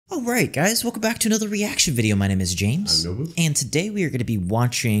Alright guys, welcome back to another reaction video. My name is James. I'm Nobu. And today we are going to be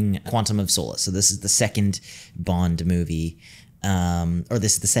watching Quantum of Solace. So this is the second Bond movie, or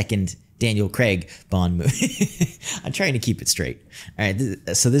this is the second Daniel Craig Bond movie. I'm trying to keep it straight. Alright,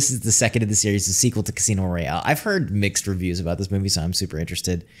 so this is the second of the series, the sequel to Casino Royale. I've heard mixed reviews about this movie, so I'm super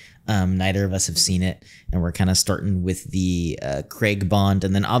interested. Neither of us have seen it, and we're kind of starting with the Craig Bond,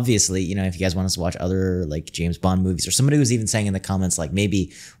 and then obviously, you know, if you guys want us to watch other like James Bond movies, or somebody was even saying in the comments like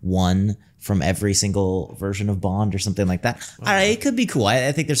maybe one from every single version of Bond or something like that. It could be cool.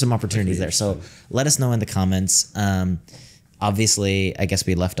 I think there's some opportunities there, so let us know in the comments. Obviously, I guess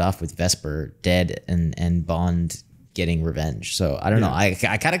we left off with Vesper dead and Bond getting revenge. So I don't know. I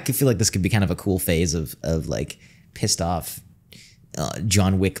kind of feel like this could be kind of a cool phase of like pissed off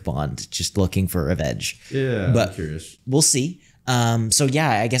John Wick Bond just looking for revenge. Yeah, but I'm curious. We'll see. So yeah,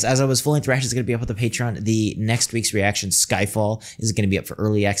 I guess as I was fully thrashed is going to be up on the Patreon. The next week's reaction, Skyfall, is going to be up for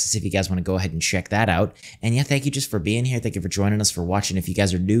early access if you guys want to go ahead and check that out. And yeah, thank you just for being here. Thank you for joining us, for watching. If you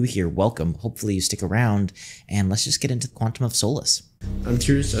guys are new here, welcome. Hopefully you stick around, and let's just get into Quantum of Solace. I'm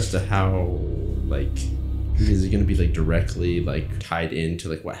curious as to how, like, is it going to be like directly like tied into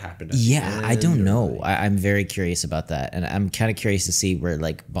like what happened at the end, I don't know. like... I'm very curious about that, and I'm kind of curious to see where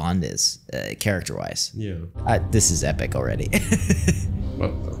like Bond is character-wise. Yeah. This is epic already.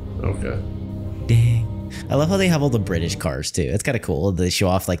 What the? Okay. Dang. I love how they have all the British cars too. It's kind of cool. They show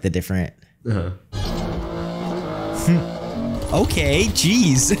off like the different. Okay,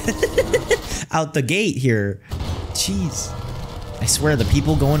 jeez. Out the gate here. Jeez. I swear, the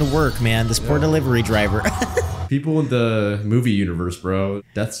people going to work, man. This poor delivery driver. People in the movie universe, bro.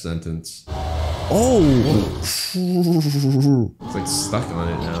 Death sentence. Oh. It's like stuck on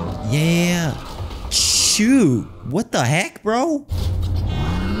it now. Yeah. Shoot. What the heck, bro?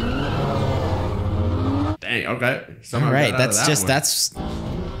 Dang, okay. All right, that's.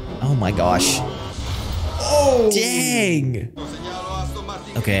 Oh my gosh. Oh. Dang.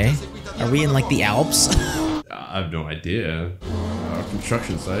 Okay. Are we in like the Alps? I have no idea.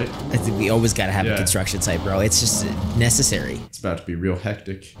 Construction site. I think we always gotta have a construction site, bro. It's just necessary. It's about to be real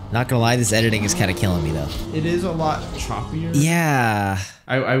hectic. Not gonna lie, this editing is kind of killing me though. It is a lot choppier. Yeah.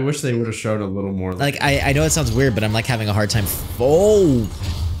 I wish they would have shown a little more. Like I know it sounds weird, but I'm like having a hard time. Oh.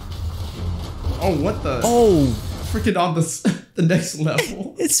 Oh, what the? Oh. Freaking on the next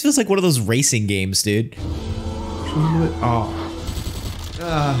level. It feels like one of those racing games, dude. Oh.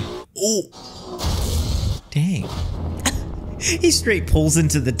 Oh. Dang. He straight pulls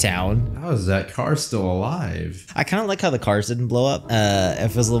into the town. How is that car still alive? I kind of like how the cars didn't blow up. It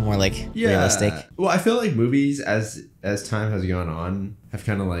feels a little more like realistic. Well, I feel like movies as time has gone on have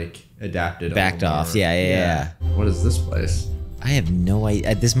kind of like adapted. Backed off. Yeah. What is this place? I have no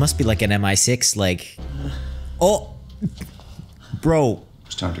idea. This must be like an MI6. Like, oh, bro.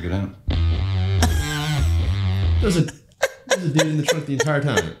 It's time to get out. There's a dude in the trunk the entire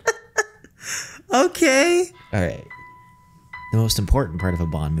time. Okay. All right. The most important part of a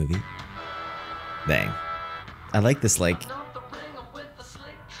Bond movie. Dang. I like this, like...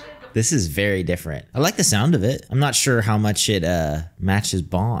 This is very different. I like the sound of it. I'm not sure how much it matches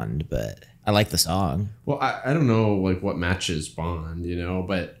Bond, but I like the song. Well, I don't know, like, what matches Bond, you know,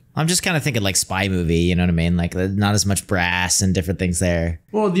 but... I'm just kind of thinking, like, spy movie, you know what I mean? Like, not as much brass and different things there.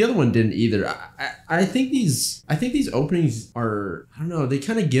 Well, the other one didn't either. I think these openings are, I don't know, they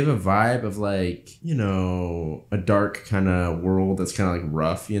kind of give a vibe of like, you know, a dark kind of world that's kind of like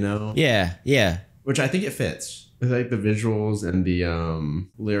rough, you know? Yeah. Which I think it fits. It's like the visuals and the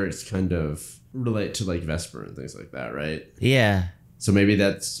lyrics kind of relate to like Vesper and things like that, right? Yeah. So maybe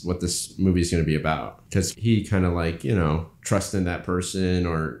that's what this movie is going to be about. Because he kind of like, you know, trusting that person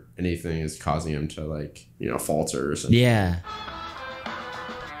or anything is causing him to like, you know, falter or something. Yeah.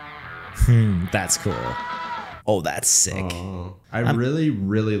 That's cool. Oh, that's sick. I really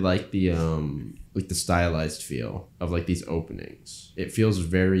like the stylized feel of like these openings. It feels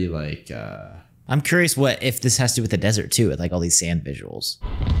very like I'm curious what if this has to do with the desert too, with like all these sand visuals.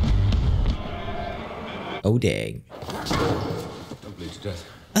 Oh dang. Don't bleed to death.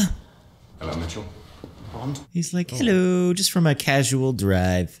 Hello, Mitchell. Bond? He's like, hello, just from a casual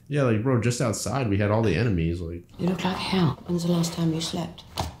drive. Yeah, like bro, just outside we had all the enemies. Like, you look like hell. When's the last time you slept?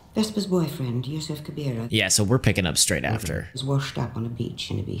 Vesper's boyfriend, Giuseppe. Yeah, so we're picking up straight after. Was washed up on a beach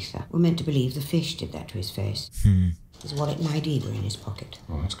in Ibiza. We're meant to believe the fish did that to his face. His wallet and ID were in his pocket.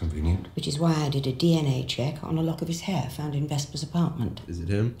 Oh, that's convenient. Which is why I did a DNA check on a lock of his hair found in Vesper's apartment. is it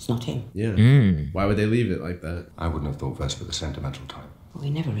him? It's not him. Yeah. Why would they leave it like that? I wouldn't have thought Vesper the sentimental type. Well, we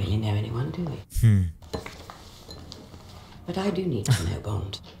never really know anyone, do we? But I do need to know,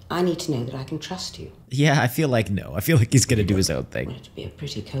 Bond. I need to know that I can trust you. Yeah, I feel like no. I feel like he's gonna do his own thing. Well, to be a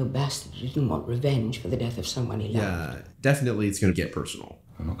pretty cold bastard who didn't want revenge for the death of someone he loved. Yeah, definitely it's gonna get personal.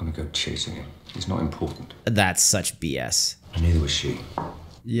 I'm not going to go chasing him. He's not important. That's such BS. And neither was she.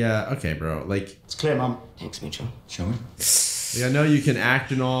 Yeah, okay, bro. Like, It's clear, Mum. Thanks, Mitchell. Shall we? I know you can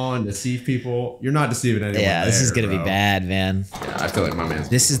act and all and deceive people. You're not deceiving anyone. Yeah, this is gonna bro. be bad, man. Yeah, I feel like my man's.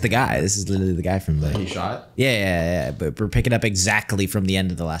 This is the guy. This is literally the guy from the. He shot? Yeah. But we're picking up exactly from the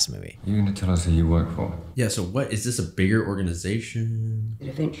end of the last movie. You're going to tell us who you work for? Yeah, so what? Is this a bigger organization? But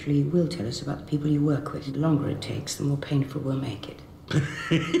eventually you will tell us about the people you work with. The longer it takes, the more painful we'll make it.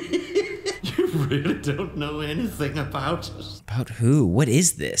 You really don't know anything about us. About who? What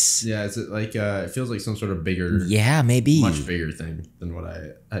is this? Yeah, is it like, it feels like some sort of bigger, Yeah, maybe. much bigger thing than what I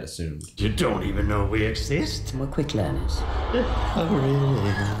had assumed. You don't even know we exist. We're quick learners. Oh,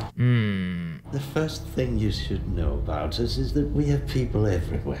 really? The first thing you should know about us is that we have people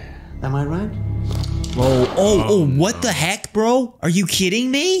everywhere. Am I right? Oh, what the heck, bro? Are you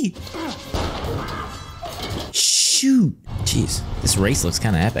kidding me? Shoot. Jeez, this race looks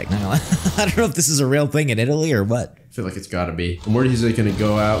kind of epic. Not gonna lie. I don't know if this is a real thing in Italy or what. I feel like it's gotta be. I'm worried he's like gonna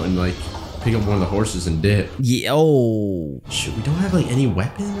go out and like pick up one of the horses and dip. Yeah, oh. Shoot, we don't have like any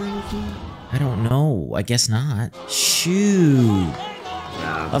weapon or anything? I don't know. I guess not. Shoot.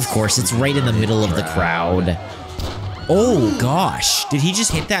 Of course, it's right in the middle of the crowd. Oh, gosh. Did he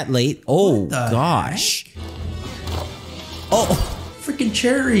just hit that late? Oh, gosh. Oh. Freaking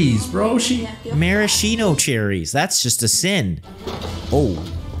cherries, bro. Maraschino cherries. That's just a sin. Oh.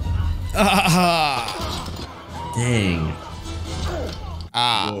 Dang.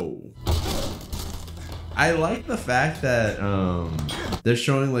 Whoa. I like the fact that they're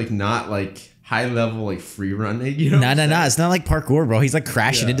showing like not like high level like free running. You know? No. It's not like parkour, bro. He's like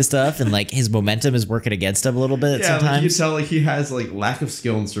crashing into stuff and like his momentum is working against him a little bit Yeah, like, sometimes. you can tell like he has like lack of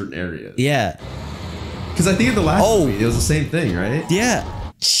skill in certain areas. Yeah. Because I think in the last movie it was the same thing, right? Yeah.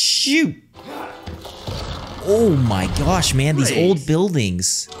 Shoot. Oh my gosh, man. These old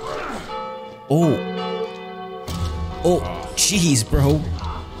buildings. Oh, jeez, bro.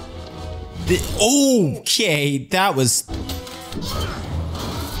 Okay, that was...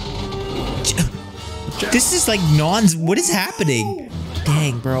 This is like what is happening?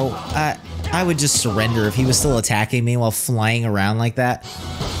 Dang, bro. I would just surrender if he was still attacking me while flying around like that.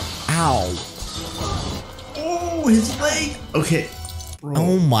 Ow. Oh, his leg. Okay. Bro.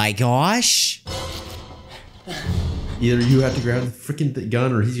 Oh my gosh. Either you have to grab the freaking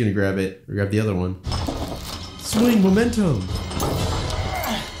gun or he's gonna grab it. Or grab the other one. Swing momentum.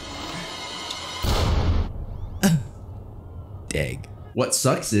 Dang. What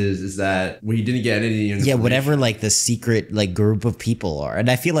sucks is that we didn't get any information. Yeah, whatever like the secret like group of people are. And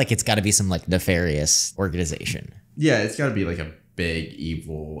I feel like it's gotta be some like nefarious organization. Yeah, it's gotta be like a big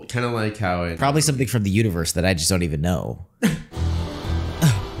evil, kind of like how it... Probably something from the universe that I just don't even know.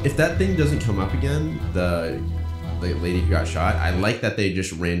 If that thing doesn't come up again, the lady who got shot, I like that they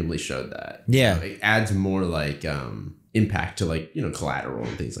just randomly showed that. Yeah. You know, it adds more like impact to like, you know, collateral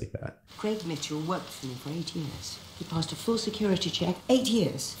and things like that. Craig Mitchell worked for me for 8 years. He passed a full security check. 8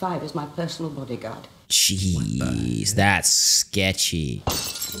 years. 5 as my personal bodyguard. Jeez, that's sketchy.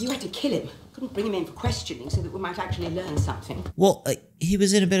 You had to kill him. Couldn't bring him in for questioning so that we might actually learn something. Well, he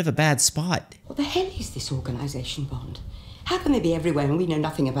was in a bit of a bad spot. What the hell is this organisation, Bond? How can they be everywhere and we know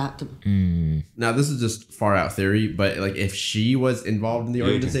nothing about them? Now, this is just far out theory, but like if she was involved in the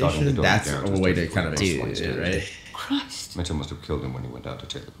organization, that's a way to kind of explain it, right? Christ. Mitchell must have killed him when he went out to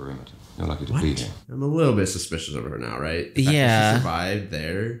check the perimeter. You're lucky to be here. I'm a little bit suspicious of her now, right? The fact that Yeah. she survived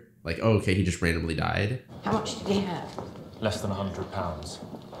there. Like, oh, okay, he just randomly died. How much did he have? Less than £100.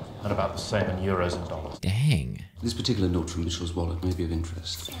 And about the same in euros and dollars. Dang. This particular note from Mitchell's wallet may be of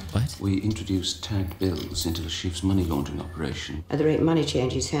interest. What? We introduced tagged bills into the chief's money laundering operation. At the rate money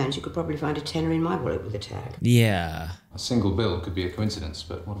changes hands, you could probably find a tenner in my wallet with a tag. Yeah. A single bill could be a coincidence,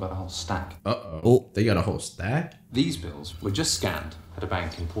 but what about a whole stack? Oh, they got a whole stack? These bills were just scanned at a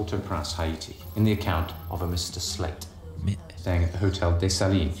bank in Port-au-Prince, Haiti, in the account of a Mr. Slate, staying at the Hotel des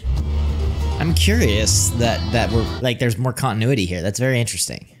Salines. I'm curious that we're like there's more continuity here. That's very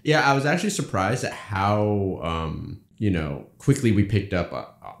interesting. Yeah, I was actually surprised at how, you know, quickly we picked up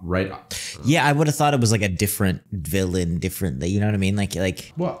right up. Yeah, I would have thought it was like a different villain, different. You know what I mean?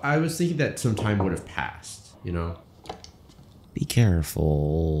 Like. Well, I was thinking that some time would have passed. You know. Be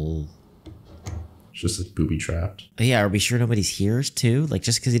careful. It's just like booby trapped. Yeah, are we sure nobody's here too? Like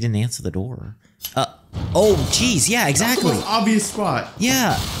just because he didn't answer the door. Oh, geez. Yeah, exactly. That's the most obvious spot.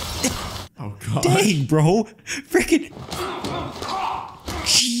 Yeah. Oh god. Dang, bro. Freaking.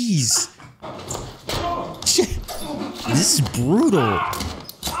 Jeez. This is brutal.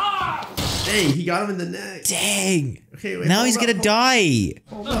 Dang, he got him in the neck. Dang. Okay, wait, now he's gonna die.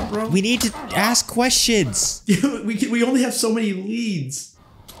 Hold up, bro. We need to ask questions. we only have so many leads.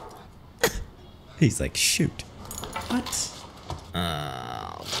 He's like, shoot. What?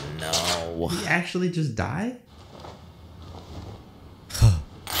 Oh, no. He actually just died?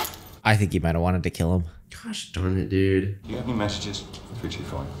 I think he might have wanted to kill him. Gosh darn it, dude. Do you have any messages for Fuji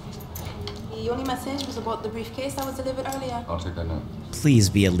Phone? The only message was about the briefcase that was delivered earlier. I'll take that now. Please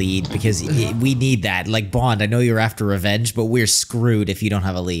be a lead, because we need that. Like, Bond, I know you're after revenge, but we're screwed if you don't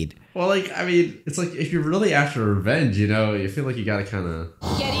have a lead. Well, like, I mean, it's like, if you're really after revenge, you know, you feel like you gotta kind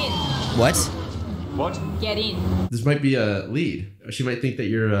of... Get in. What? What? Get in. This might be a lead. She might think that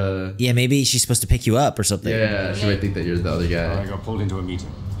you're a... Yeah, maybe she's supposed to pick you up or something. Yeah, she might think that you're the other guy. I got pulled into a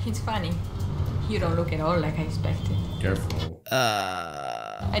meeting. It's funny. You don't look at all like I expected. Careful.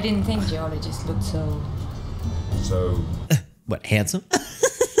 I didn't think geologists looked so... So... What, handsome?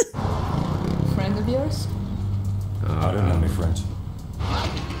 Friend of yours? I don't have any friends.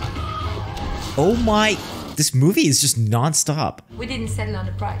 Oh my... This movie is just non-stop. We didn't settle on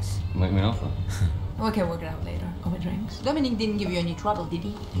the price. Make me an offer. We can work it out later, over drinks. Dominic didn't give you any trouble, did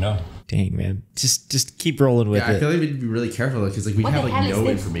he? No. Dang, man. Just keep rolling with Yeah, I it. feel like we need to be really careful, because like we What have the like hell no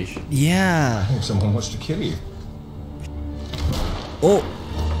is this? information. Yeah. I think someone wants to kill you. Oh.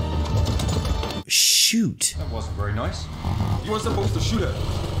 Shoot. That wasn't very nice. You were supposed to shoot her.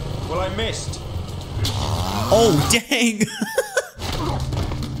 Well, I missed. Oh, dang.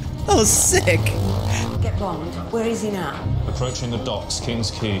 That was sick. Get Bond. Where is he now? Approaching the docks, King's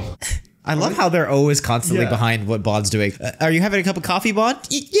Quay. I love how they're always constantly Yeah. behind what Bond's doing. Are you having a cup of coffee, Bond?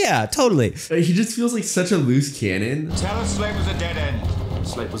 Yeah, totally. He just feels like such a loose cannon. Tell us Slate was a dead end.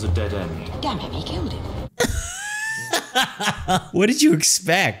 Slate was a dead end. Damn him, he killed him. What did you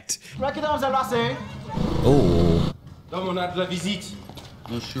expect? Oh. Comme on a de la visite.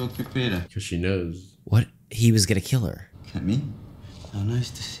 Je suis occupé là. Because she knows. What? He was gonna kill her. Camille, how nice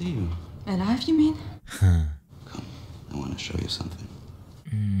to see you. Alive, you mean? Come, I want to show you something.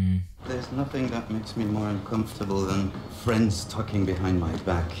 There's nothing that makes me more uncomfortable than friends talking behind my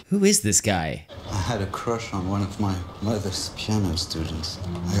back. Who is this guy? I had a crush on one of my mother's piano students.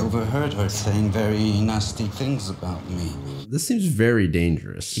 I overheard her saying very nasty things about me. This seems very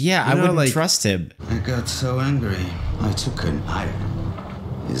dangerous. Yeah, You I know, wouldn't like, trust him. I got so angry, I took an ire.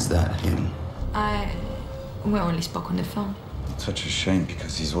 Is that him? We only spoke on the phone. Such a shame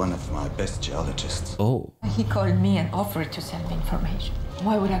because he's one of my best geologists. Oh. He called me and offered to send me information.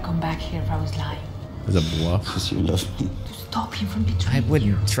 Why would I come back here if I was lying? It's a bluff. Because you love me. To stop him from I betraying you.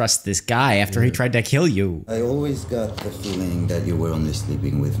 wouldn't trust this guy after he tried to kill you. I always got the feeling that you were only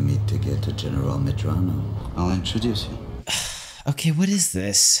sleeping with me to get to General Medrano. I'll introduce you. Okay, what is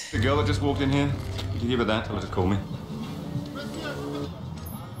this? The girl that just walked in here. Did you give her that? Or just call me?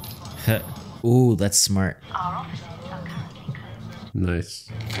 Ooh, that's smart. Nice.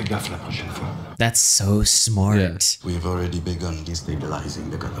 Fais gaffe la prochaine fois. That's so smart. Yeah. We've already begun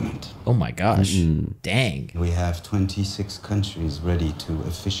destabilizing the government. Oh my gosh. Dang. We have 26 countries ready to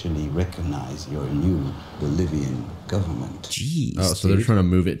officially recognize your new Bolivian government. Jeez. Oh, so they're dude. trying to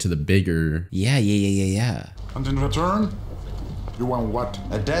move it to the bigger... Yeah. And in return, you want what?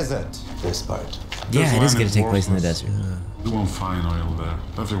 A desert, this part. Yeah, it is This land going to take place in the worthless. desert. You won't find oil there.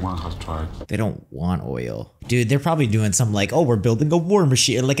 Everyone has tried. They don't want oil. Dude, they're probably doing some like, oh, we're building a war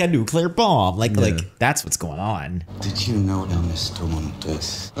machine, like a nuclear bomb. Like that's what's going on. Did you know that Mr.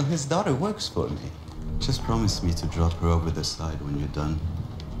 Montes? Well, his daughter works for me. Just promise me to drop her over the side when you're done.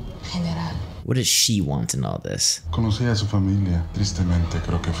 General. What does she want in all this? Conocí a su familia. Tristemente,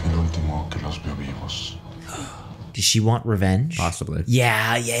 creo que fui el último que los vio vivos. Does she want revenge? Possibly.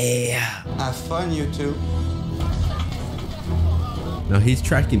 Yeah. Have fun, you two. No, he's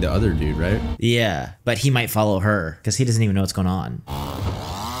tracking the other dude, right? Yeah, but he might follow her because he doesn't even know what's going on.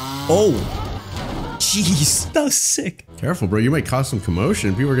 Oh, jeez, that was sick. Careful, bro. You might cause some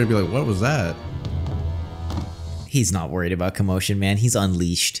commotion. People are going to be like, what was that? He's not worried about commotion, man. He's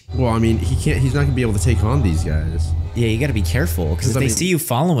unleashed. Well, I mean, he's not going to be able to take on these guys. Yeah, you gotta be careful because if they see you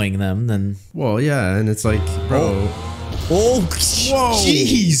following them, then... Well, yeah, and it's like, bro... Oh, whoa!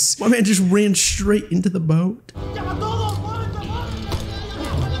 Jeez! My man just ran straight into the boat.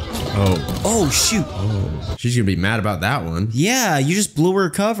 Oh, shoot. Oh, she's gonna be mad about that one. Yeah, you just blew her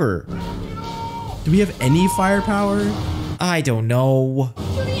cover. Do we have any firepower? I don't know.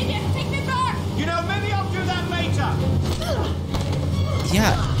 You idiot! Take me back! You know, maybe I'll do that later.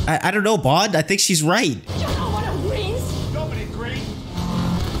 Yeah, I don't know, Bond. I think she's right. You know what a greens? Dominic Green.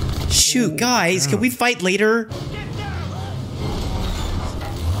 Shoot, guys, can we fight later?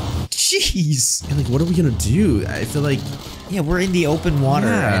 Jeez. And like, what are we gonna do? I feel like, yeah, we're in the open water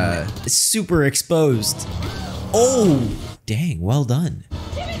and it's super exposed. Oh, dang, well done.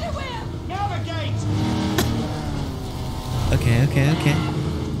 Give me the wheel! Navigate! Okay, okay, okay.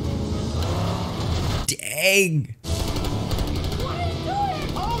 Dang. What are you doing?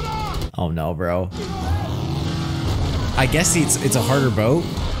 Hold on! Oh no, bro. I guess it's a harder boat.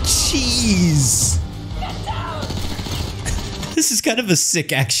 Jeez. This is kind of a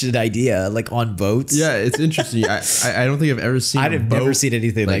sick action idea, like on boats. yeah, it's interesting. I don't think I've ever seen. I've never seen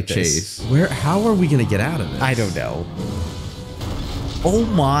anything like chase. this. How are we gonna get out of this? I don't know. Oh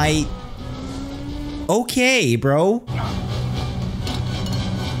my. Okay, bro.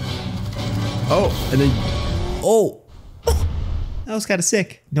 Oh, and then. Oh. That was kind of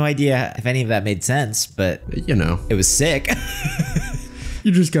sick. No idea if any of that made sense, but you know, it was sick.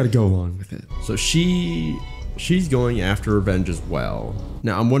 You just gotta go along with it. So she's going after revenge as well.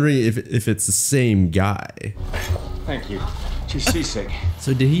 Now I'm wondering if it's the same guy. Thank you. She's seasick.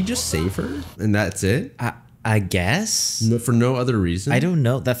 So did he just save her and that's it? I guess. No, for no other reason. I don't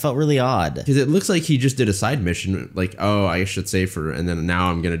know. That felt really odd. Because it looks like he just did a side mission, like, oh, I should save her, and then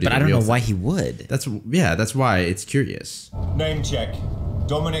now I'm gonna do. But I don't know why he would. That's why it's curious. Name check.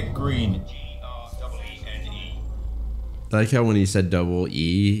 Dominic Green. I like how when he said double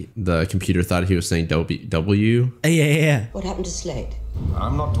E, the computer thought he was saying W. Yeah. What happened to Slate?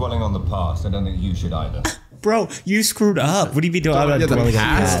 I'm not dwelling on the past. I don't think you should either. Bro, you screwed up. What do you mean dwelling on the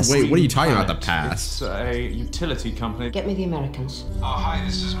past? Wait, what are you talking about? The past? It's a utility company. Get me the Americans. Oh, hi,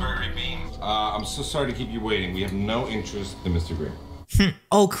 this is Gregory Bean. I'm so sorry to keep you waiting. We have no interest in Mr. Green.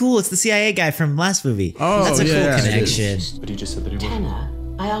 Oh, cool. It's the CIA guy from last movie. Oh, that's a cool connection. But he just said that he wouldn't. Tanner,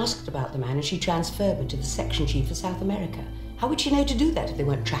 I asked about the man and she transferred me to the section chief for South America. How would she know to do that if they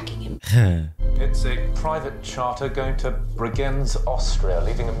weren't tracking him? It's a private charter going to Bregenz, Austria,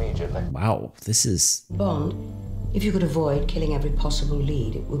 leaving immediately. Wow, this is... Bond, if you could avoid killing every possible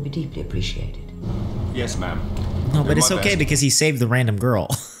lead, it would be deeply appreciated. Yes, ma'am. No, but it's okay because he saved the random girl.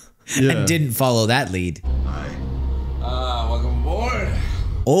 And didn't follow that lead. Hi. Welcome aboard.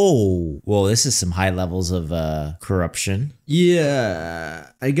 Oh, well, this is some high levels of corruption. Yeah,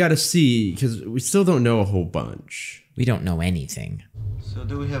 I gotta see, because we still don't know a whole bunch. We don't know anything. So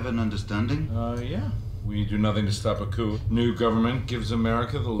do we have an understanding? Yeah. We do nothing to stop a coup. New government gives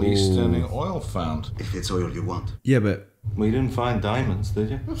America the least standing oil found. If it's oil you want. Yeah, but... We didn't find diamonds,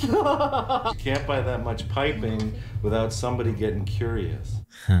 did you? You can't buy that much piping without somebody getting curious.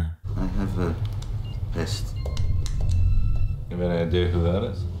 I have a vest. You have any idea who that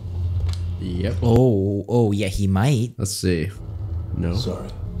is? Yep. Oh, yeah, he might. Let's see. No. Sorry.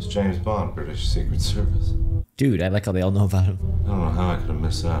 It's James Bond, British Secret Service. Dude, I like how they all know about him. I don't know how I could have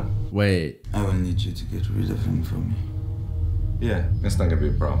missed that. Wait. I will need you to get rid of him for me. Yeah, that's not gonna be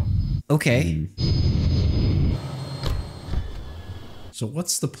a problem. Okay. So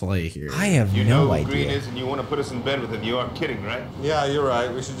what's the play here? I have You no know who idea. Green is and you want to put us in bed with him. You aren't kidding, right? Yeah, you're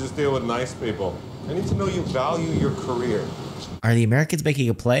right. We should just deal with nice people. I need to know you value your career. Are the Americans making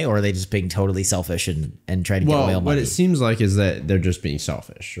a play, or are they just being totally selfish and trying to get oil money? What it seems like is that they're just being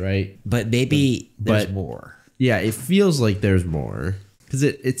selfish, right? But maybe there's more. Yeah, it feels like there's more. Because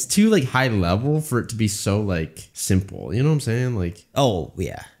it's too, like, high level for it to be so, like, simple. You know what I'm saying? Like... Oh,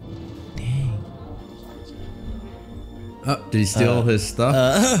 yeah. Dang. Oh, did he steal his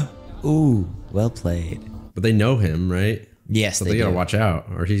stuff? Ooh, well played. But they know him, right? Yes, so they gotta watch out,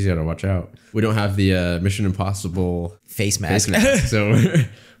 or he's gotta watch out. We don't have the Mission Impossible face mask, so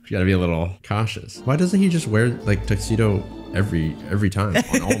we gotta be a little cautious. Why doesn't he just wear like tuxedo every time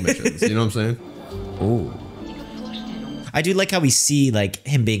on all missions? You know what I'm saying? Ooh. I do like how we see like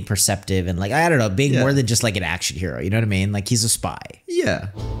him being perceptive and like I don't know, being more than just like an action hero. You know what I mean? Like he's a spy. Yeah.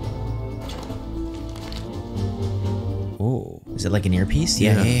 Oh, is it like an earpiece?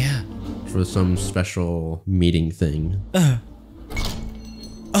 Yeah. For some special meeting thing.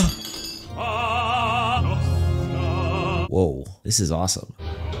 Whoa, this is awesome.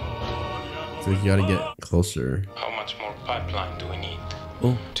 So you gotta get closer. How much more pipeline do we need?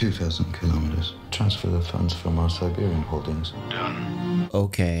 Oh. 2,000 kilometers. Transfer the funds from our Siberian holdings. Done.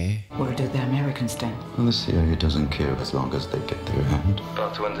 Okay. What do the Americans think? Well, the CIA doesn't care as long as they get their hand.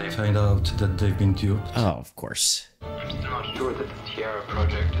 But when they find out that they've been duped. Oh, of course. I'm still not sure that the Tierra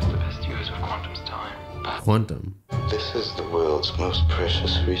project is the best use of Quantum's time. Quantum. This is the world's most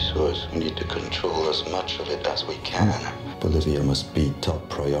precious resource. We need to control as much of it as we can. Bolivia must be top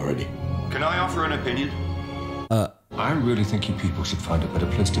priority. Can I offer an opinion? I really think you people should find a better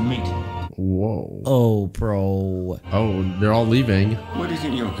place to meet. Whoa. Oh, bro. Oh, they're all leaving. Where do you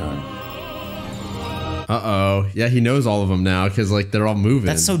think you're going? Uh-oh. Yeah, he knows all of them now because, like, they're all moving.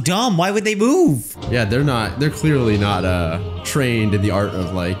 That's so dumb. Why would they move? Yeah, they're clearly not trained in the art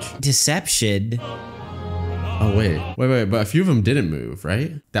of, like... deception. Oh, wait. But a few of them didn't move,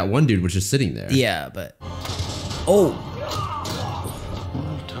 right? That one dude was just sitting there. Yeah, but... Oh!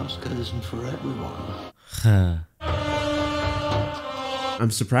 Well, Tosca isn't for everyone. Huh.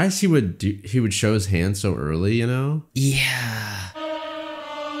 I'm surprised he would show his hand so early, you know? Yeah.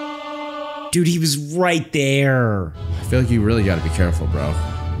 Dude, he was right there. I feel like you really got to be careful, bro.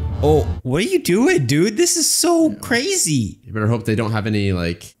 Oh, what are you doing, dude? This is so crazy. You better hope they don't have any,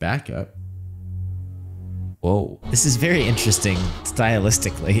 like, backup. Whoa. This is very interesting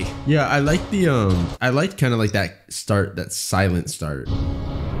stylistically. Yeah, I like the, I like kind of like that start, that silent start.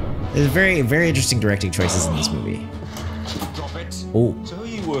 There's very, very interesting directing choices in this movie. Drop it. Oh. So who are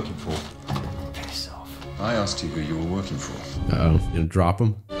you working for? Piss off. I asked you who you were working for. Uh-oh, you gonna drop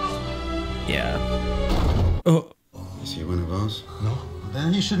him? Yeah. Oh. Is he one of ours? No.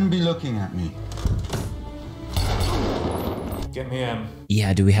 Then he shouldn't be looking at me. Get me M.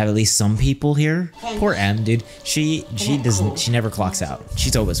 Yeah, do we have at least some people here? Poor M, dude. She never clocks out.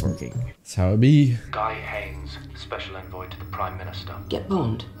 She's always working. That's how it be. Sckye Hansen, Special Envoy to the Prime Minister. Get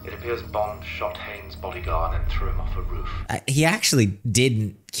Bond. It appears Bond shot Haynes' bodyguard and threw him off a roof. He actually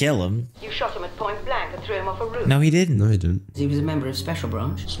didn't kill him. You shot him at point blank and threw him off a roof. No, he didn't. No, he didn't. He was a member of Special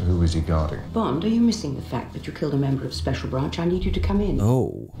Branch. So who was he guarding? Bond, are you missing the fact that you killed a member of Special Branch? I need you to come in.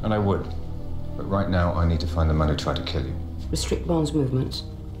 Oh. And I would. But right now, I need to find the man who tried to kill you. Restrict Bond's movements.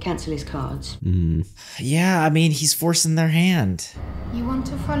 Cancel his cards. Yeah, I mean, he's forcing their hand. You want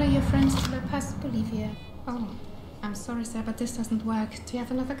to follow your friends to La Paz, Bolivia? Oh, I'm sorry, sir, but this doesn't work. Do you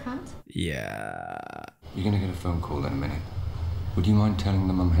have another card? Yeah. You're gonna get a phone call in a minute. Would you mind telling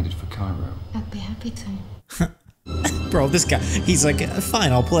them I'm headed for Cairo? I'd be happy to. Bro, this guy, he's like,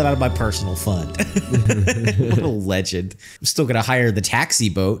 fine, I'll pull it out of my personal fund. What a legend. I'm still gonna hire the taxi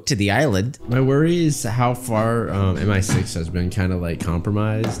boat to the island. My worry is how far MI6 has been kind of like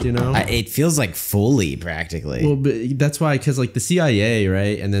compromised, you know? It feels like fully, practically. Well, but that's why, because like the CIA,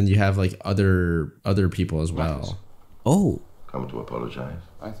 right? And then you have like other people as well. Oh. Come to apologize.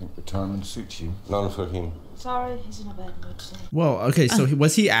 I think retirement suits you. None for him. Sorry, he's in a bad mood today. Well, okay, so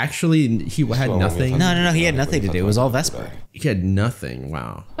was he actually, he had nothing? No, he had nothing to do. It was all Vesper. He had nothing,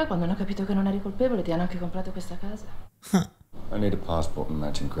 wow. Poi quando hanno capito che non eri colpevole ti hanno anche comprato questa casa. I need a passport and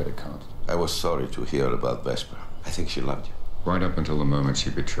matching credit card. I was sorry to hear about Vesper. I think she loved you. Right up until the moment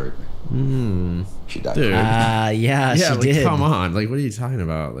she betrayed me. She died. Dude. Yeah, she like, did. Come on, like, what are you talking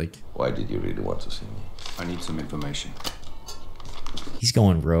about? Like, why did you really want to see me? I need some information. He's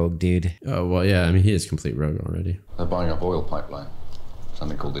going rogue, dude. Oh, well, yeah, I mean, he is complete rogue already. They're buying up oil pipeline.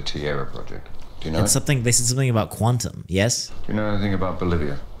 Something called the Tierra Project. Do you know And it? they said something about quantum, yes? Do you know anything about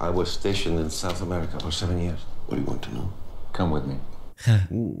Bolivia? I was stationed in South America for 7 years. What do you want to know? Come with me.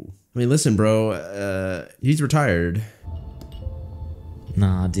 Ooh. I mean, listen, bro, he's retired.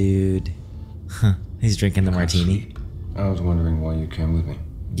 Nah, dude. He's drinking the martini. I was wondering why you came with me.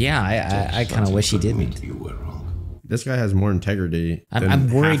 Yeah, I kind of wish he didn't. You were wrong. This guy has more integrity. I'm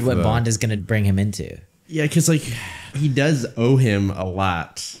worried what Bond is going to bring him into. Yeah, because, like, he does owe him a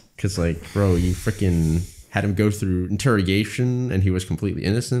lot. Because, like, bro, you freaking had him go through interrogation and he was completely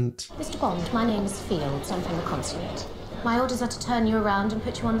innocent. Mr. Bond, my name is Fields. I'm from the consulate. My orders are to turn you around and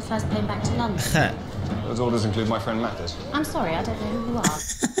put you on the first plane back to London. Those orders include my friend Mattis. I'm sorry, I don't know who you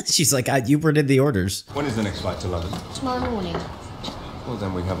are. She's like, you were in the orders. When is the next flight to London? Tomorrow morning. Well,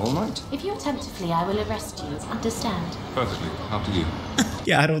 then we have all night. If you attempt to flee, I will arrest you. Understand? Perfectly. After you.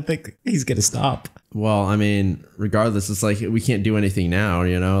 Yeah, I don't think he's going to stop. Well, I mean, regardless, it's like we can't do anything now,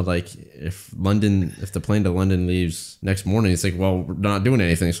 you know? Like, if the plane to London leaves next morning, it's like, well, we're not doing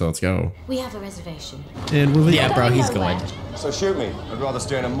anything, so let's go. We have a reservation. And we're leaving. Yeah, bro, he's going. So shoot me. I'd rather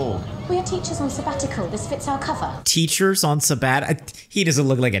stay in a morgue. We are teachers on sabbatical. This fits our cover. Teachers on sabbat? He doesn't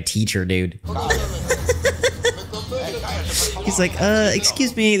look like a teacher, dude. He's like,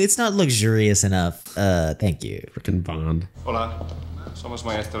 excuse me, it's not luxurious enough. Thank you. Freaking Bond. Hola. Somos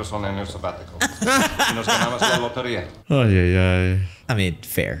maestros on año sabático. Y nos ganamos la lotería. Oh, yeah. I mean,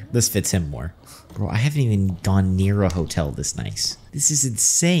 fair. This fits him more. Bro, I haven't even gone near a hotel this nice. This is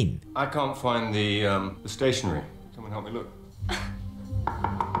insane. I can't find the stationery. Someone help me look.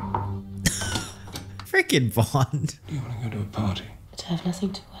 Freaking Bond. Do you want to go to a party? But I have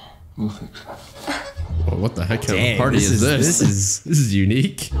nothing to wear. We'll fix that. Well, what the heck kind Dang, of party is this? This is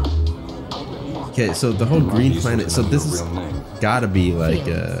unique. Okay, so the whole green planet. So this is gotta be like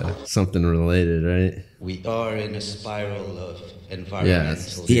something related, right? We are in a spiral of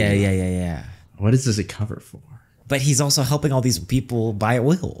environmental. Yeah. What is this a cover for? But he's also helping all these people by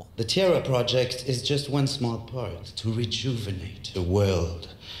will. The Terra Project is just one small part to rejuvenate the world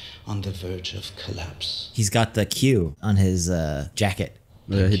on the verge of collapse. He's got the Q on his jacket.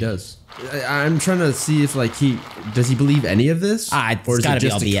 Yeah, he does. I'm trying to see if like does he believe any of this? It's or is gotta it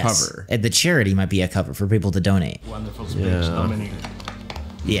just be a all BS. cover? The charity might be a cover for people to donate. Wonderful speech, Dominic.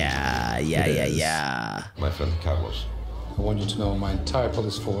 Yeah. My friend Carlos. I want you to know my entire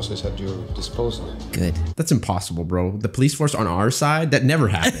police force is at your disposal. Good. That's impossible, bro. The police force on our side, that never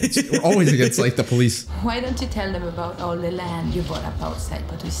happens. We're always against like the police. Why don't you tell them about all the land you bought up outside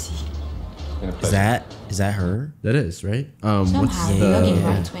Potosi? Is that her? That is, right? Somehow what's the logging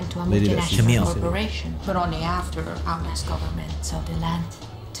rights went to a lady that she- multinational corporation, but only after our last government sold the land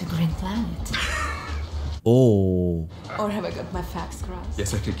to Green Planet. Oh. Or have I got my facts crossed?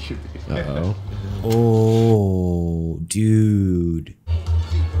 Yes, I think you do. Uh-oh. Oh, dude.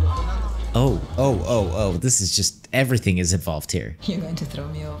 Oh. This is just, everything is involved here. You're going to throw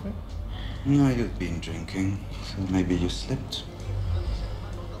me over? No, you've been drinking, so maybe you slipped.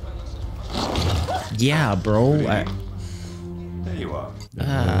 Yeah, bro. There you are.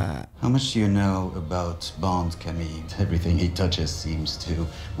 How much do you know about Bond Camille? Everything he touches seems to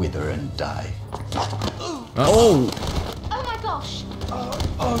wither and die. Oh my gosh.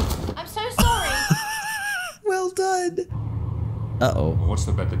 I'm so sorry. Well done. Uh-oh. Well, what's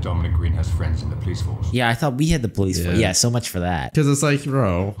the bet that Dominic Green has friends in the police force? Yeah, I thought we had the police force. Yeah, so much for that. Because it's like,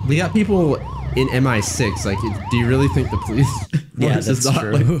 bro, we got people in MI6. Like, do you really think the police Yeah, force is that's not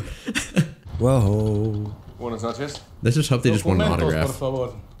true. like... Whoa. Buenas noches. Let's just hope they just want an Documentos, autograph. por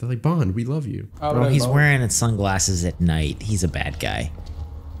favor. They're like, Bond, we love you. Bro, he's wearing sunglasses at night. He's a bad guy.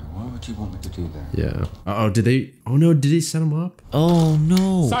 Why would you want me to do that? Yeah. Uh-oh, did they... Oh, no, did they set him up? Oh,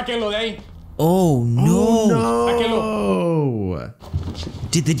 no. Sáquenlo de ahí. Oh, no. Oh, no.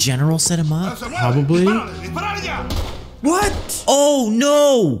 Did the general set him up? Probably. What? Oh,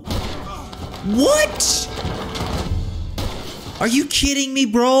 no. What? Are you kidding me,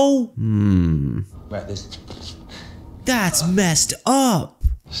 bro? Right, this. That's messed up.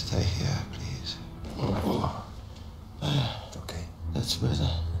 Stay here, please. Okay. That's better.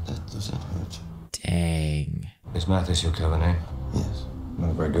 That doesn't hurt. Dang. Is Mathis your clever name? Yes. Not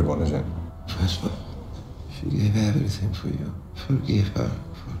a very good one, is it? Vesper, she gave everything for you. Forgive her.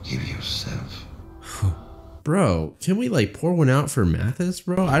 Forgive yourself. Bro, can we like pour one out for Mathis,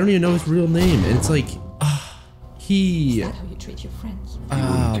 bro? I don't even know his real name. And it's like, he... Is that how you treat your friends?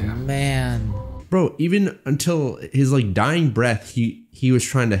 Oh, man. Bro, even until his like dying breath, he was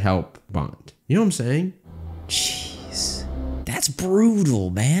trying to help Bond. You know what I'm saying? Jeez. That's brutal,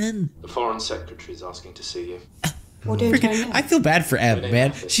 man. The Foreign Secretary's asking to see you. Freaking, I feel bad for Eb,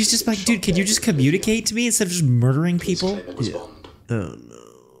 man. She's just like, dude, can you just communicate to me instead of just murdering people? Yeah. Oh, no.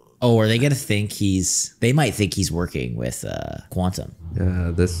 Oh, are they gonna think they might think he's working with Quantum.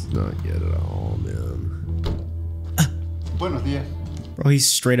 Yeah, this is not good at all, man. Buenos dias. Bro, he's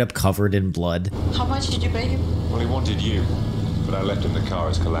straight up covered in blood. How much did you pay him? Well, he wanted you, but I left him the car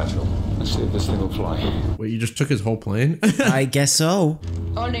as collateral. Let's see if this thing will fly. Wait, you just took his whole plane? I guess so.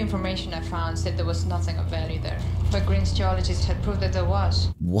 All the information I found said there was nothing of value there. But Green's geologist had proved that there was.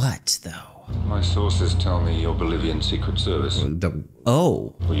 What, though? My sources tell me you're Bolivian Secret Service.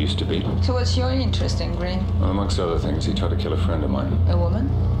 Oh. Or used to be. So what's your interest in Green? Well, amongst other things, he tried to kill a friend of mine. A woman?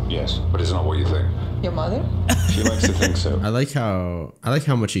 Yes, but it's not what you think. Your mother? She likes to think so. I like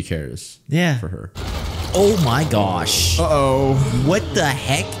how much he cares. Yeah. For her. Oh my gosh. Uh-oh. What the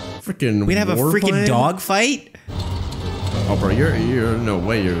heck? Freaking We'd have a freaking dog fight? Oh, bro, you're no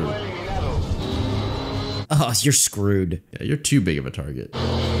way you're... Oh, you're screwed. Yeah, you're too big of a target.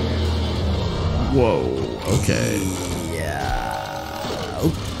 Whoa, okay. Yeah.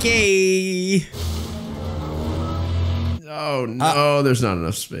 Okay. Oh, no, there's not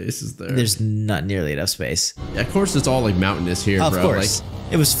enough space, is there? There's not nearly enough space. Yeah, of course, it's all, like, mountainous here, Of bro. course.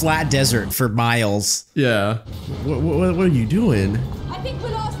 Like, it was flat desert for miles. yeah. What are you doing? I think we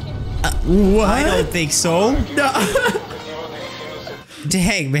lost him. What? I don't think so. No.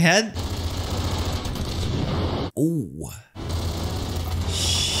 Dang, man. Ooh.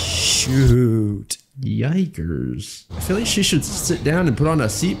 Shoot. Yikers. I feel like she should sit down and put on a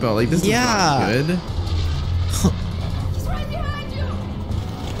seatbelt. Like, this is not good. He's right behind you.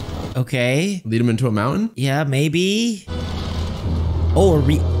 Okay. Lead him into a mountain? Yeah, maybe. Oh,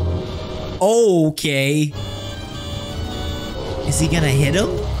 okay. Is he gonna hit him?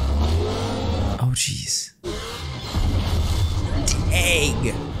 Oh, jeez.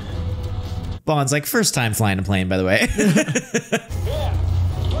 Dang. Bond's like, first time flying a plane, by the way.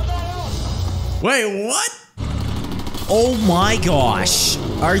 Wait, what? Oh my gosh.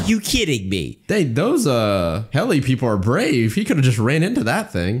 Are you kidding me? Dang, those heli people are brave. He could have just ran into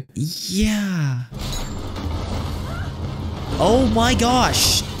that thing. Yeah. Oh my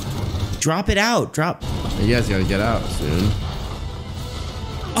gosh. Drop it out. Drop. You guys gotta get out soon.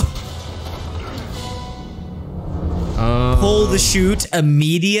 Pull the chute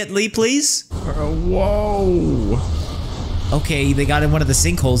immediately, please. Whoa. Okay, they got in one of the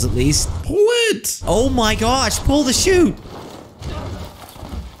sinkholes at least. Pull it. Oh my gosh, pull the chute.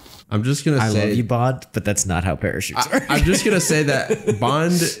 I'm just gonna say, I love you, Bond, but that's not how parachutes are. I'm just gonna say that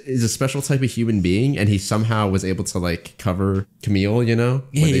Bond is a special type of human being, and he somehow was able to like cover Camille, you know?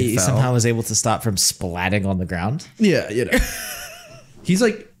 Yeah, he somehow was able to stop from splatting on the ground. Yeah, you know. He's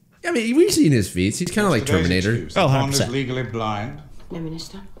like, I mean, we've seen his feats. He's kind of like Terminator. Oh, Bond is legally blind. No,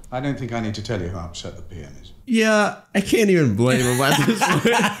 Minister. I don't think I need to tell you how upset the PM is. Yeah, I can't even blame him at this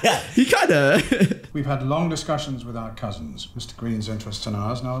point. He kind of... We've had long discussions with our cousins. Mr. Green's interests and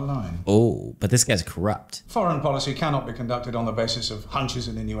ours now align. Oh, but this guy's corrupt. Foreign policy cannot be conducted on the basis of hunches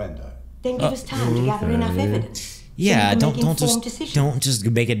and innuendo. Then give us time to gather enough evidence. Yeah, so don't just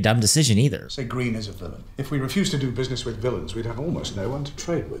make a dumb decision either. Say Green is a villain. If we refuse to do business with villains, we'd have almost no one to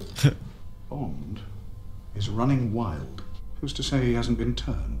trade with. Bond is running wild. Who's to say he hasn't been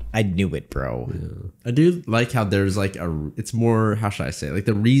turned? I knew it, bro. Yeah. I do like how there's like it's more, how should I say, like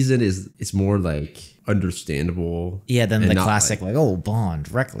the reason is it's more like understandable. Yeah, than the classic like, oh,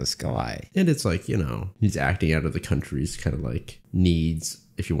 Bond, reckless guy. And it's like, you know, he's acting out of the country's kind of like needs,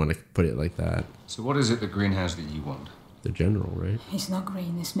 if you want to put it like that. So what is it that Green has that you want? The general, right? He's not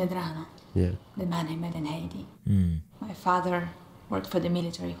Green, it's Medrano. Yeah. The man I met in Haiti. Mm. My father worked for the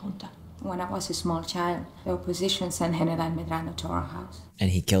military junta. When I was a small child, the opposition sent General Medrano to our house. And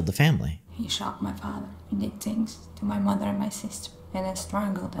he killed the family. He shot my father. He did things to my mother and my sister. And I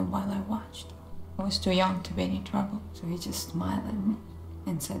strangled them while I watched. I was too young to be any trouble, so he just smiled at me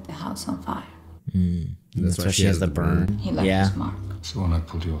and set the house on fire. Mm. That's why she has the burn. He left his mark. So when I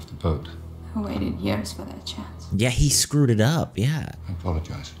pulled you off the boat. I waited years for that chance. Yeah, he screwed it up, yeah. I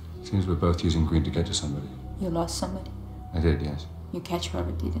apologize. Seems we're both using Green to get to somebody. You lost somebody. I did, yes. You catch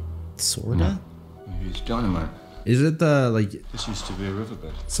whoever did it. Sorta? Maybe it's dynamite. Is it the like? This used to be a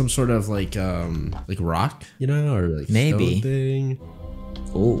riverbed. Some sort of like rock, you know, or like maybe stone thing.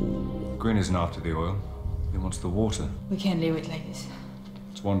 Oh. Green isn't after the oil. He wants the water. We can't leave it like this.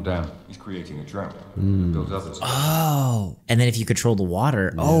 It's one down. He's creating a drought. Builds others. Oh. And then if you control the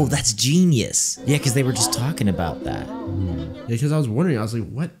water, oh, that's genius. Yeah, because they were just talking about that. Yeah, because I was wondering, I was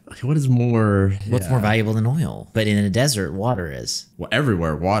like, what is more... What's more valuable than oil? But in a desert, water is. Well,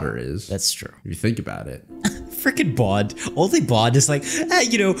 everywhere water is. That's true. If you think about it. Freaking Bond. Only Bond is like,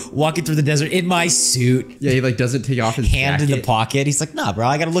 you know, walking through the desert in my suit. Yeah, he like doesn't take off his hand jacket. in the pocket. He's like, nah, bro,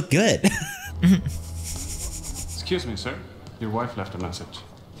 I gotta look good. Excuse me, sir. Your wife left a message.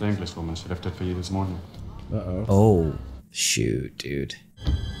 The English woman, she left it for you this morning. Uh-oh. Oh, shoot, dude.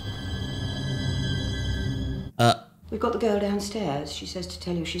 We've got the girl downstairs. She says to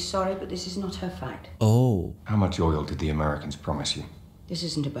tell you she's sorry, but this is not her fight. Oh. How much oil did the Americans promise you? This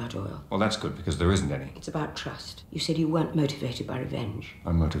isn't about oil. Well, that's good, because there isn't any. It's about trust. You said you weren't motivated by revenge.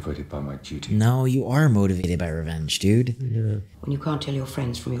 I'm motivated by my duty. No, you are motivated by revenge, dude. Yeah. When you can't tell your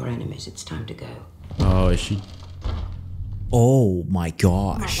friends from your enemies, it's time to go. Oh, is she... Oh my I'd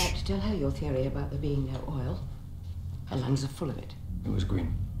gosh. like to tell her your theory about there being no oil. Her lungs are full of it. It was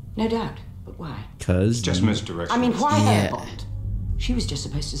Green. No doubt. But why? Because... Just misdirection. I mean, why Yeah. her, Bond? She was just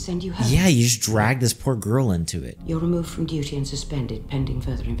supposed to send you home. Yeah, you just dragged this poor girl into it. You're removed from duty and suspended pending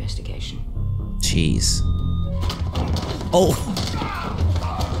further investigation. Jeez. Oh.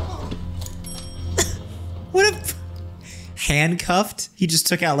 What a... Handcuffed? He just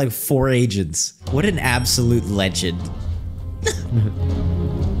took out like 4 agents. What an absolute legend.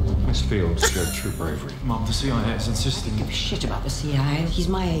 Miss Fields showed true bravery. Mom, the CIA is insisting. Give a shit about the CIA. He's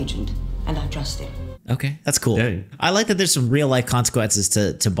my agent, and I trust him. Okay, that's cool. Dang. I like that there's some real life consequences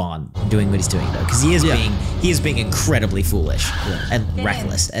to Bond doing what he's doing though, because he is being incredibly foolish and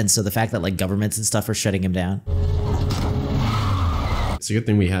reckless, and so the fact that like governments and stuff are shutting him down. It's a good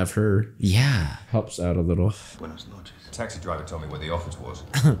thing we have her. Yeah. Helps out a little. Buenas noches. The taxi driver told me where the office was.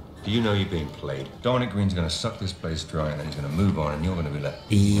 Do you know you're being played? Dominic Green's going to suck this place dry and then he's going to move on and you're going to be left.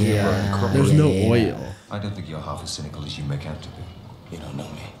 Yeah. There's no oil. I don't think you're half as cynical as you make out to be. You don't know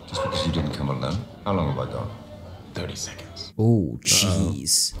me. Just because you didn't come alone. How long have I got? 30 seconds. Oh,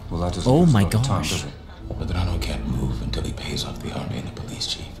 jeez. Well, that doesn't Oh give us my a lot of time, gosh. does it? Medrano can't move until he pays off the army and the police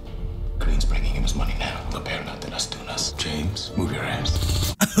chief. Green's bringing him his money now. La perla de las dunas. James, move your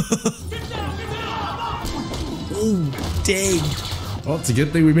ass. Ooh, dang. Well, it's a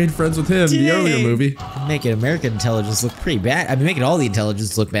good thing we made friends with him in the earlier movie. Making American intelligence look pretty bad. I mean, making all the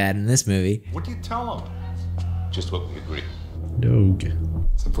intelligence look bad in this movie. What do you tell them? Just what we agree. Dog.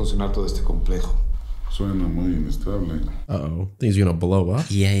 Sé funcionar todo este complejo. Suena muy inestable. Uh-oh. Things are gonna blow up?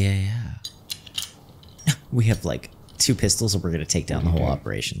 Yeah. We have like 2 pistols and we're gonna take down the whole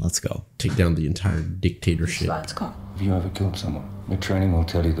operation. Let's go. Take down the entire dictatorship. Let's go. Have you ever killed someone? Your training will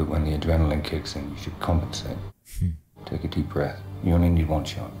tell you that when the adrenaline kicks in, you should compensate. Take a deep breath. You only need 1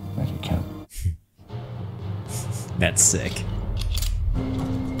 shot. Make it count. That's sick.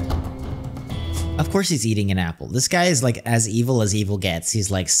 Of course he's eating an apple. This guy is like as evil gets. He's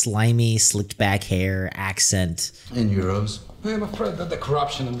like slimy, slicked back hair, accent. In euros. I am afraid that the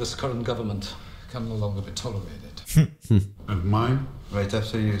corruption in this current government can no longer be tolerated. And mine? Right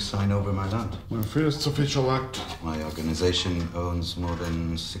after you sign over my land. My first official act. My organization owns more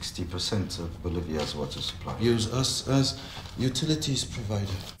than 60% of Bolivia's water supply. Use us as utilities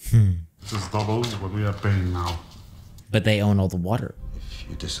provider. This is double what we are paying now. But they own all the water. If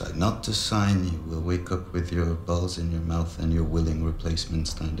you decide not to sign, you will wake up with your balls in your mouth and your willing replacement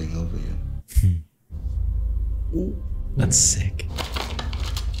standing over you. Ooh, that's sick.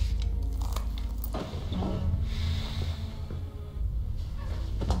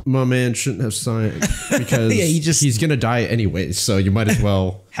 My man shouldn't have signed because he's gonna die anyway, so you might as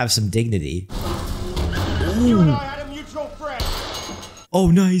well have some dignity. You and I had a mutual friend. Oh,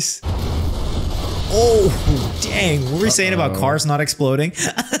 nice. Oh, dang. What were we saying about cars not exploding?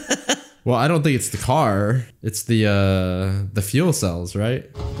 Well, I don't think it's the car. It's the fuel cells, right?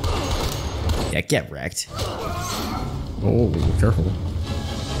 Yeah, get wrecked. Oh, careful.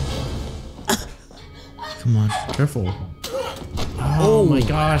 Come on. Careful. Oh my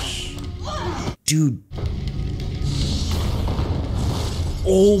gosh. Dude.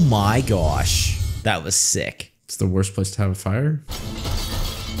 Oh my gosh. That was sick. It's the worst place to have a fire.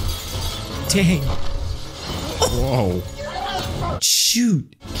 Dang. Whoa.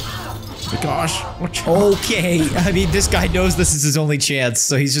 Shoot. Oh my gosh. Watch out. Okay. I mean, this guy knows this is his only chance,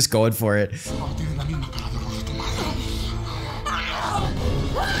 so he's just going for it.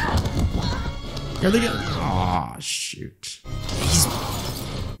 Are they getting? Aw, shoot. He's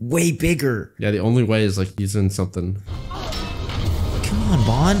way bigger. Yeah, the only way is like he's in something. Come on,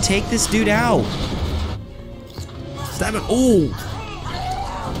 Bond, take this dude out. Stab it. Oh.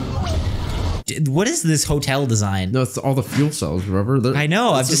 What is this hotel design? No, it's all the fuel cells, remember? I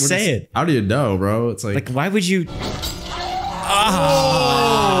know, I'm just saying. How do you know, bro? It's like why would you?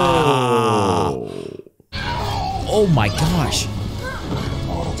 Oh my gosh.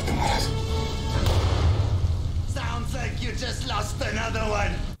 Sounds like you just lost another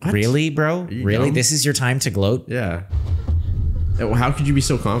one. What? Really, bro? Really? Dumb? This is your time to gloat? Yeah. How could you be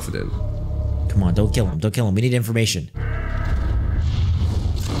so confident? Come on, don't kill him. Don't kill him. We need information.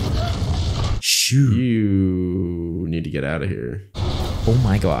 Shoot. You need to get out of here. Oh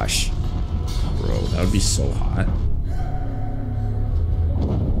my gosh. Bro, that would be so hot.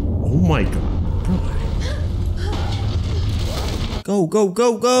 Oh my god. Bro. Go, go,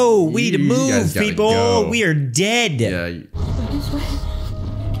 go, go. We need to move, people. Go. We are dead. Yeah. This way.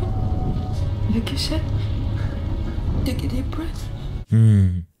 Like you said, take a deep breath.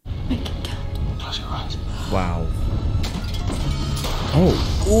 Make it count. Close your eyes. Wow. Oh.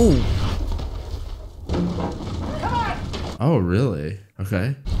 Ooh. Oh, really?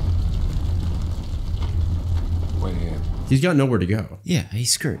 Okay. Wait here. He's got nowhere to go. Yeah,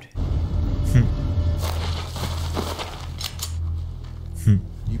 he's screwed.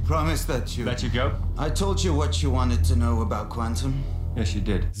 You promised that you... Let you go? I told you what you wanted to know about Quantum. Yes, you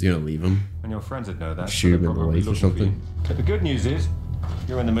did. He's gonna leave him. And your friends would know that. Shoot him so in the they're legs probably or looking for you. something. But the good news is,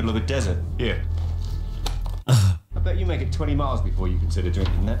 you're in the middle of a desert. Here. I bet you make it 20 miles before you consider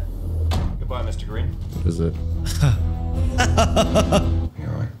drinking that. Goodbye, Mr. Green. What is it? You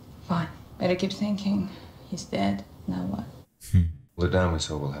alright? Fine. But I keep thinking, he's dead. Now what? The damage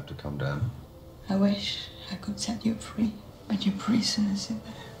will have to come down. I wish I could set you free, but your prison is in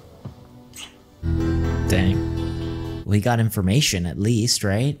there. Dang. We got information at least,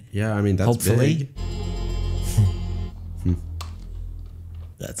 right? Yeah, I mean, that's hopefully. Big.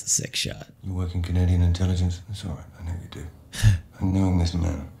 That's a sick shot. You work in Canadian intelligence? That's alright, I know you do. And knowing this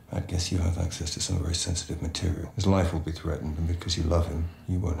man, I'd guess you have access to some very sensitive material. His life will be threatened, and because you love him,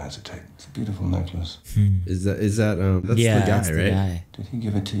 you won't hesitate. It's a beautiful necklace. Is that that's yeah, the guy, that's right? the guy. Did he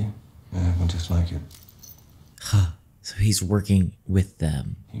give it to you? Yeah, well, just like it. Huh. So he's working with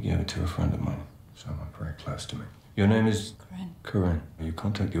them. He gave it to a friend of mine, someone very close to me. Your name is? Corinne. You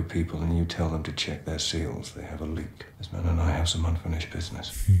contact your people and you tell them to check their seals. They have a leak. This man and I have some unfinished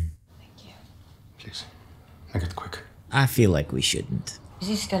business. Please, make it quick. I feel like we shouldn't. Is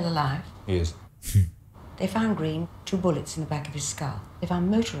he still alive? He is. They found Green 2 bullets in the back of his skull. They found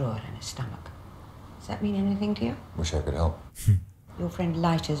motor oil in his stomach. Does that mean anything to you? Wish I could help. Your friend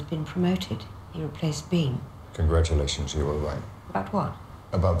Leiter's been promoted. He replaced Bean. Congratulations, you were right. About what?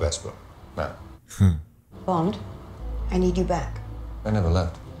 About Vesper. Now, Bond, I need you back. I never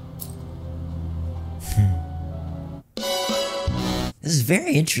left. This is a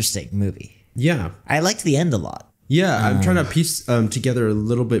very interesting movie. Yeah. I liked the end a lot. Yeah, I'm trying to piece together a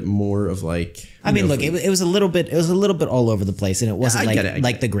little bit more of like. I mean, look, it was a little bit all over the place, and it wasn't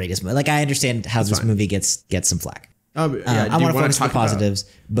I the greatest movie. Like, I understand how this movie gets some flack. Yeah, I want to focus on the positives,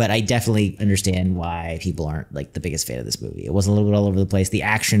 but I definitely understand why people aren't like the biggest fan of this movie. It was a little bit all over the place. The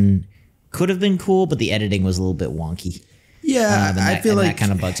action could have been cool, but the editing was a little bit wonky. Yeah, I feel like that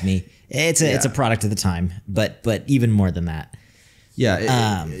kind of bugs me. It's a product of the time, but even more than that.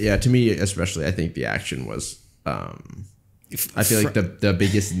 Yeah, yeah. To me, especially, I think the action was. I feel like the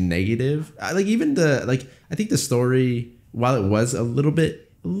biggest negative. Like even I think the story, while it was a little bit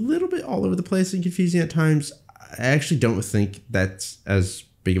all over the place and confusing at times, I actually don't think that's as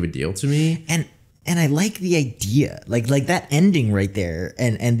big of a deal to me. And I like the idea, like that ending right there,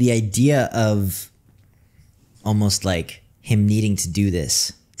 and the idea of almost like him needing to do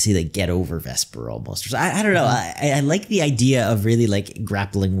this to like get over Vesper almost. I don't know. I like the idea of really like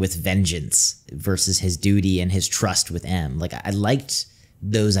grappling with vengeance versus his duty and his trust with M. Like I liked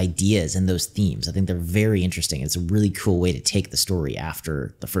those ideas and those themes. I think they're very interesting. It's a really cool way to take the story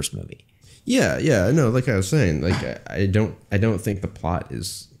after the first movie. Yeah. No, like I was saying, like I don't think the plot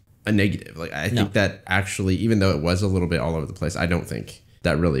is a negative. Like I think that actually, even though it was a little bit all over the place, I don't think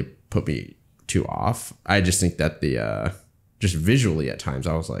that really put me too off. I just think that the just visually at times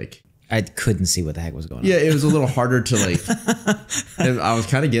I was like, I couldn't see what the heck was going on. Yeah, it was a little harder to like, and I was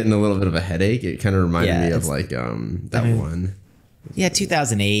kind of getting a little bit of a headache. It kind of reminded me of like that one. Yeah,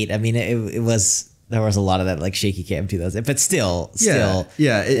 2008. I mean, it was, there was a lot of that like shaky cam 2000, but still,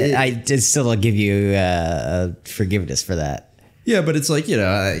 I did still give you forgiveness for that. Yeah, but it's like, you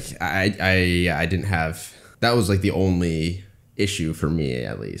know, I didn't have, that was like the only issue for me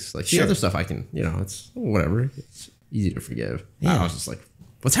at least. Like the other stuff I can, you know, it's whatever. It's easy to forgive. Yeah. I was just like,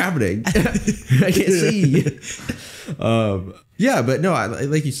 what's happening? I can't see. Yeah, but no,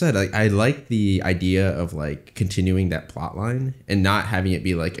 like you said, I like the idea of like continuing that plot line and not having it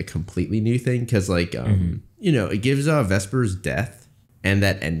be like a completely new thing. Cause like, you know, it gives Vesper's death and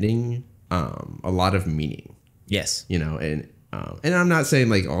that ending a lot of meaning. Yes. You know, and I'm not saying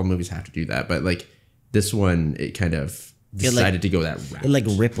like all movies have to do that, but like this one, it kind of decided to go that route. It like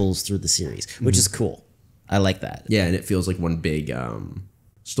ripples through the series, which is cool. I like that. Yeah, and it feels like one big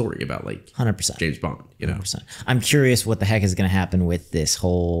story about like 100% James Bond. You know, 100%. I'm curious what the heck is going to happen with this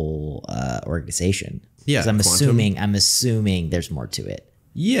whole organization. Yeah, I'm assuming there's more to it.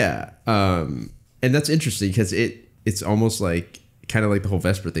 Yeah, and that's interesting because it's almost like kind of like the whole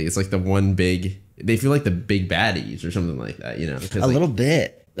Vesper thing. It's like the one big. They feel like the big baddies or something like that. You know, a little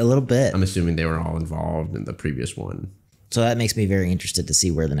bit. I'm assuming they were all involved in the previous one. So that makes me very interested to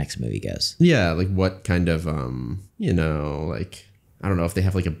see where the next movie goes. Yeah, like what kind of you know, like I don't know if they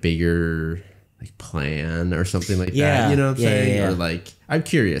have like a bigger like plan or something like that. You know what I'm saying? Yeah. Or like I'm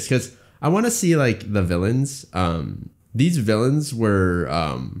curious because I want to see like the villains. These villains were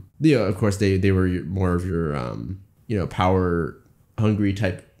you know, of course they were more of your you know, power hungry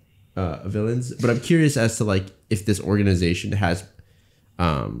type villains. But I'm curious as to like if this organization has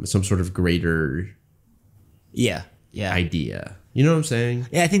some sort of greater idea. You know what I'm saying?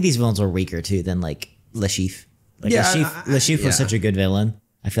 Yeah, I think these villains were weaker too than like Le Chiffre. Like Le Chiffre was such a good villain.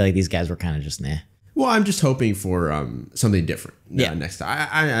 I feel like these guys were kind of just nah. Well, I'm just hoping for something different next time.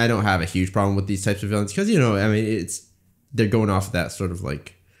 I don't have a huge problem with these types of villains because, you know, I mean, they're going off that sort of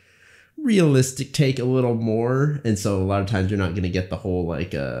like realistic take a little more. And so a lot of times you're not going to get the whole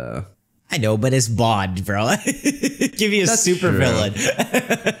like I know, but it's Bond, bro. Give me a super villain.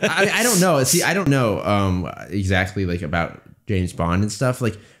 I don't know. See, I don't know exactly like about James Bond and stuff.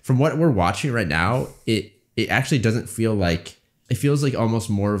 Like from what we're watching right now, it actually doesn't feel like, it feels like almost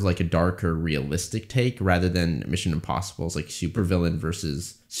more of like a darker, realistic take rather than Mission Impossible's like super villain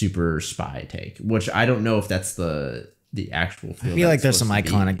versus super spy take, which I don't know if that's the actual feel. I feel like there's some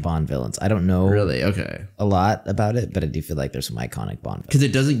iconic Bond villains. I don't know a lot about it, but I do feel like there's some iconic Bond villains. Because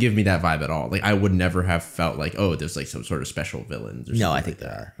it doesn't give me that vibe at all. Like I would never have felt like, oh, there's like some sort of special villains. Or no, I think there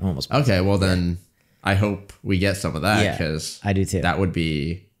are. Almost. Okay, well then I hope we get some of that because I do too. That would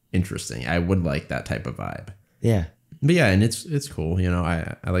be interesting. I would like that type of vibe. Yeah. But yeah, and it's cool. You know,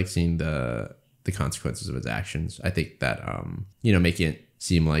 I like seeing the consequences of his actions. I think that you know, making it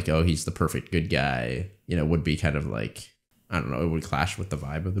seem like, oh, he's the perfect good guy, you know, would be kind of like, I don't know, it would clash with the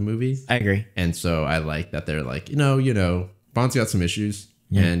vibe of the movie. I agree. And so I like that they're like, you know, Bond's got some issues,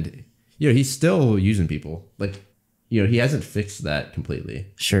 and you know, he's still using people. Like, you know, he hasn't fixed that completely.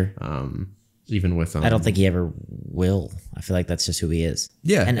 Sure. Even with I don't think he ever will. I feel like that's just who he is.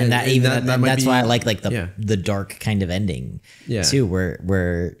 Yeah, and that's why I like yeah. the dark kind of ending. Yeah. Too,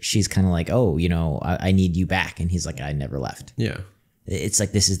 where she's kind of like, oh, you know, I need you back, and he's like, I never left. Yeah. It's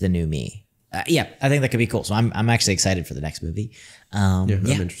like, this is the new me. Yeah, I think that could be cool. So I'm actually excited for the next movie. I'm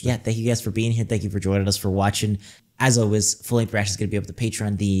interested. Yeah. Thank you guys for being here. Thank you for joining us, for watching. As always, full-length reaction is going to be up to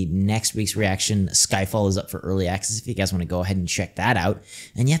Patreon. The next week's reaction, Skyfall, is up for early access if you guys want to go ahead and check that out.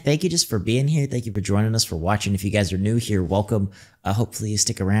 And yeah, thank you just for being here. Thank you for joining us, for watching. If you guys are new here, welcome. Hopefully you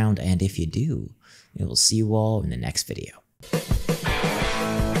stick around. And if you do, we'll see you all in the next video.